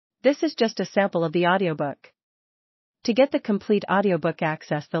This is just a sample of the audiobook. To get the complete audiobook,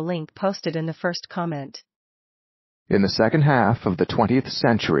 access the link posted in the first comment. In the second half of the 20th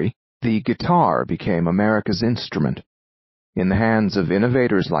century, the guitar became America's instrument. In the hands of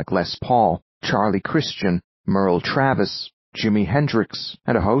innovators like Les Paul, Charlie Christian, Merle Travis, Jimi Hendrix,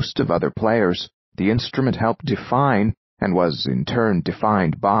 and a host of other players, the instrument helped define, and was in turn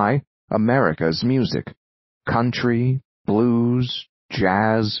defined by, America's music. Country, blues,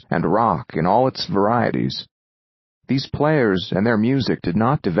 jazz, and rock in all its varieties. These players and their music did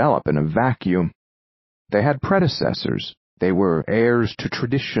not develop in a vacuum. They had predecessors. They were heirs to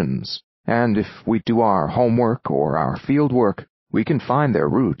traditions, and if we do our homework or our field work, we can find their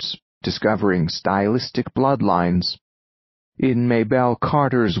roots, discovering stylistic bloodlines. In Maybelle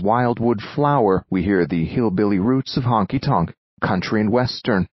Carter's Wildwood Flower, we hear the hillbilly roots of honky-tonk, country and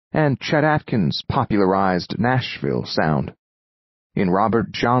western, and Chet Atkins' popularized Nashville sound. In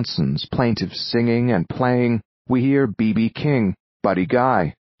Robert Johnson's plaintive singing and playing, we hear B.B. King, Buddy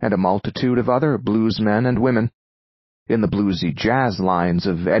Guy, and a multitude of other bluesmen and women. In the bluesy jazz lines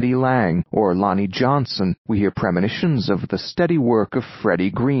of Eddie Lang or Lonnie Johnson, we hear premonitions of the steady work of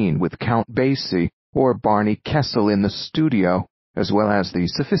Freddie Green with Count Basie or Barney Kessel in the studio, as well as the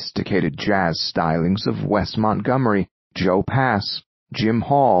sophisticated jazz stylings of Wes Montgomery, Joe Pass, Jim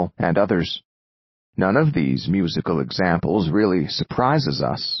Hall, and others. None of these musical examples really surprises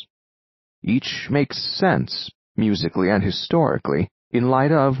us. Each makes sense, musically and historically, in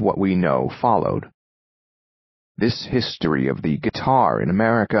light of what we know followed. This history of the guitar in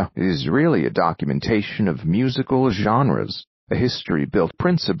America is really a documentation of musical genres, a history built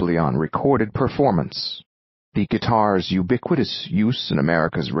principally on recorded performance. The guitar's ubiquitous use in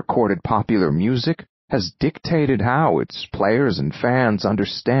America's recorded popular music has dictated how its players and fans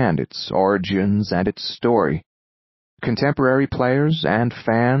understand its origins and its story. Contemporary players and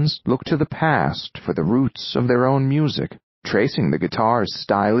fans look to the past for the roots of their own music, tracing the guitar's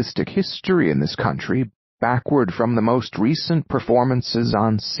stylistic history in this country backward from the most recent performances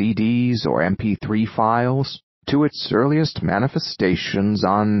on CDs or MP3 files to its earliest manifestations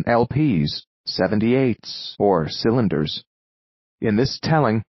on LPs, 78s, or cylinders. In this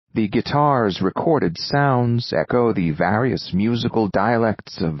telling, the guitar's recorded sounds echo the various musical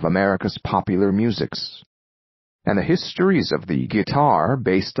dialects of America's popular musics. And the histories of the guitar,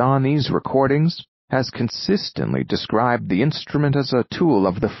 based on these recordings, has consistently described the instrument as a tool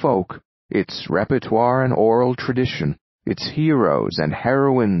of the folk, its repertoire and oral tradition, its heroes and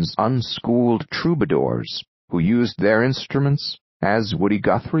heroines unschooled troubadours, who used their instruments, as Woody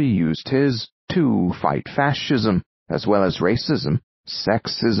Guthrie used his, to fight fascism, as well as racism,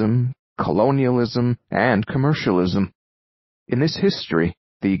 sexism, colonialism, and commercialism. In this history,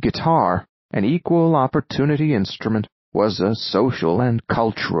 the guitar, an equal opportunity instrument, was a social and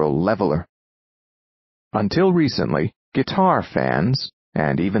cultural leveler. Until recently, guitar fans,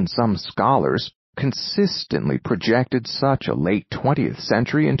 and even some scholars, consistently projected such a late 20th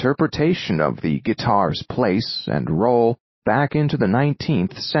century interpretation of the guitar's place and role back into the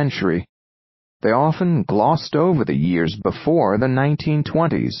 19th century. They often glossed over the years before the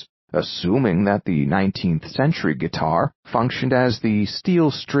 1920s, assuming that the 19th century guitar functioned as the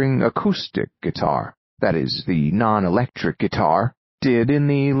steel-string acoustic guitar, that is, the non-electric guitar, did in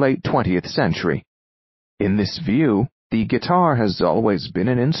the late 20th century. In this view, the guitar has always been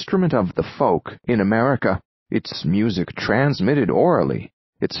an instrument of the folk in America, its music transmitted orally,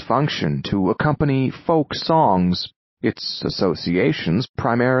 its function to accompany folk songs, its associations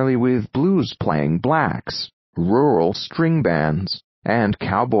primarily with blues-playing blacks, rural string bands, and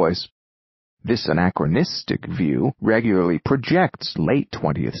cowboys. This anachronistic view regularly projects late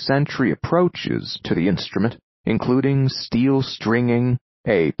 20th century approaches to the instrument, including steel stringing,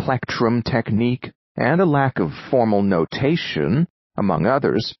 a plectrum technique, and a lack of formal notation, among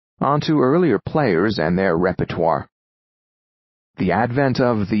others, onto earlier players and their repertoire. The advent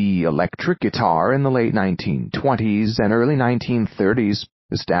of the electric guitar in the late 1920s and early 1930s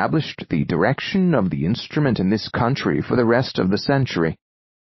established the direction of the instrument in this country for the rest of the century.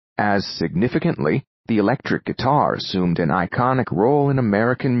 As significantly, the electric guitar assumed an iconic role in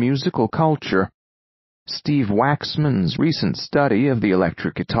American musical culture. Steve Waxman's recent study of the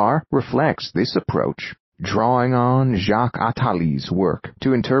electric guitar reflects this approach, drawing on Jacques Attali's work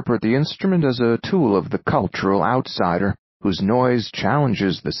to interpret the instrument as a tool of the cultural outsider, whose noise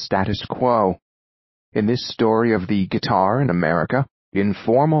challenges the status quo. In this story of the guitar in America,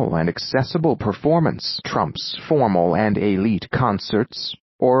 informal and accessible performance trumps formal and elite concerts,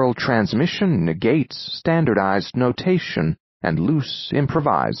 oral transmission negates standardized notation, and loose,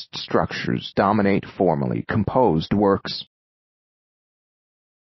 improvised structures dominate formally composed works.